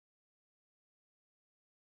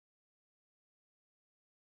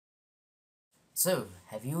So,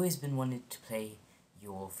 have you always been wanting to play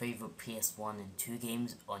your favorite PS1 and 2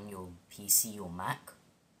 games on your PC or Mac?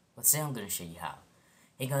 Well, today I'm going to show you how.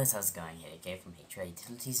 Hey guys, how's it going? Here, Jay from HY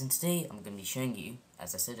Utilities, and today I'm going to be showing you,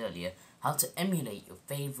 as I said earlier, how to emulate your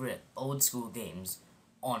favorite old school games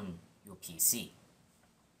on your PC.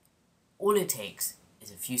 All it takes is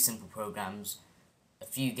a few simple programs, a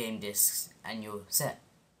few game discs, and you're set,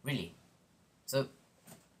 really. So,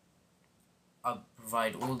 I'll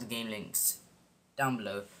provide all the game links down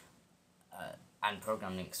below, and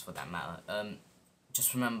program links for that matter.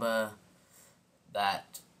 Just remember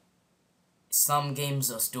that some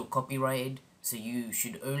games are still copyrighted, so you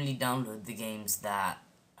should only download the games that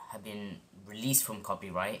have been released from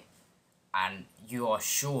copyright and you are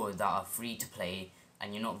sure that are free to play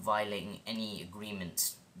and you're not violating any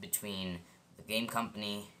agreements between the game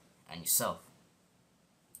company and yourself.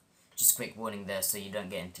 Just a quick warning there so you don't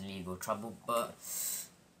get into legal trouble, but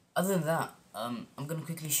other than that, I'm going to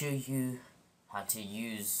quickly show you how to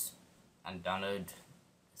use and download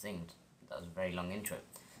things. That was a very long intro.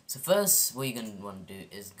 So first, what you're going to want to do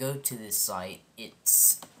is go to this site.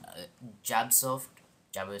 It's Jabsoft,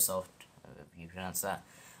 if you pronounce that.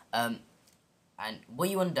 And what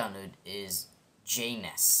you want to download is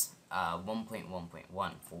JNES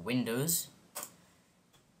 1.1.1 for Windows.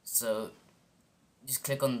 So just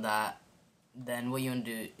click on that. Then what you want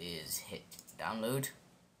to do is hit download.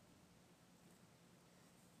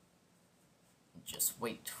 Just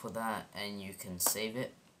wait for that and you can save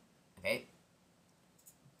it. Okay.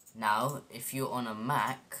 Now, if you're on a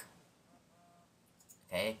Mac,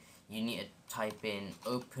 okay, you need to type in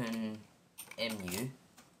OpenEMU,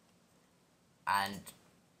 and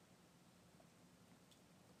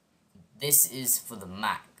this is for the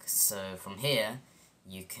Mac. So from here,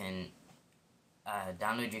 you can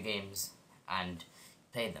download your games and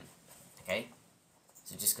play them. Okay,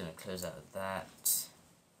 so just gonna close out of that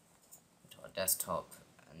to our desktop,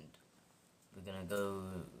 and we're gonna go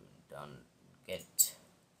down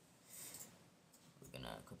we're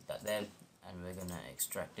gonna copy that there and we're gonna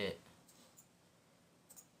extract it.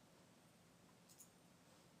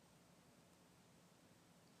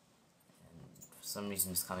 And for some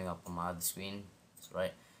reason it's coming up on my other screen. That's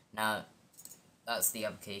right. Now that's the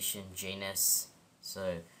application JNES.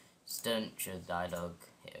 So just don't show the dialog,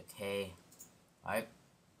 hit OK. Alright.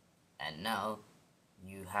 And now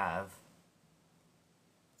you have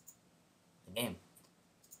the game.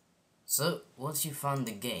 So once you found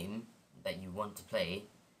the game that you want to play,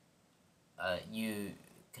 you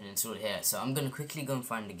can install it here. So I'm going to quickly go and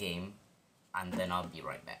find the game and then I'll be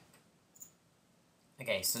right back.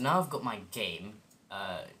 Okay, so now I've got my game.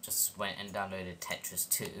 Just went and downloaded Tetris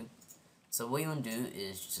 2. So what you want to do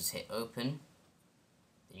is just hit open.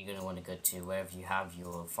 Then you're going to want to go to wherever you have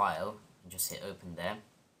your file and just hit open there.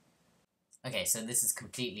 Okay, so this is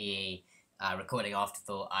completely a recording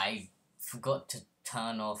afterthought. I forgot to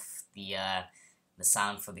turn off the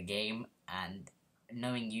sound for the game, and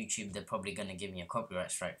knowing YouTube, they're probably going to give me a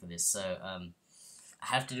copyright strike for this, so I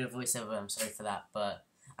have to do a voiceover. I'm sorry for that, but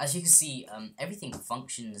as you can see, everything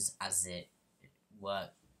functions as it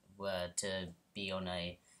were to be on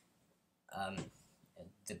a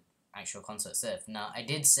the actual console itself. Now, I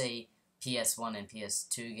did say PS1 and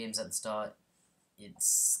PS2 games at the start.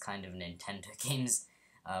 It's kind of Nintendo games,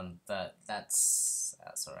 but that's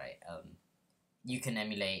alright. You can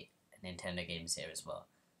emulate Nintendo games here as well.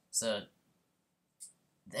 So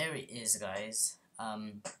there it is, guys.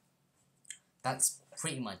 That's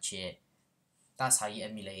pretty much it. That's how you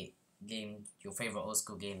emulate your favorite old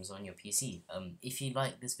school games on your PC. If you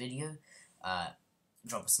like this video,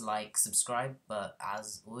 drop us a like, subscribe, but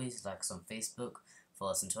as always, like us on Facebook,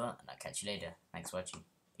 follow us on Twitter, and I'll catch you later. Thanks for watching.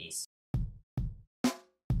 Peace.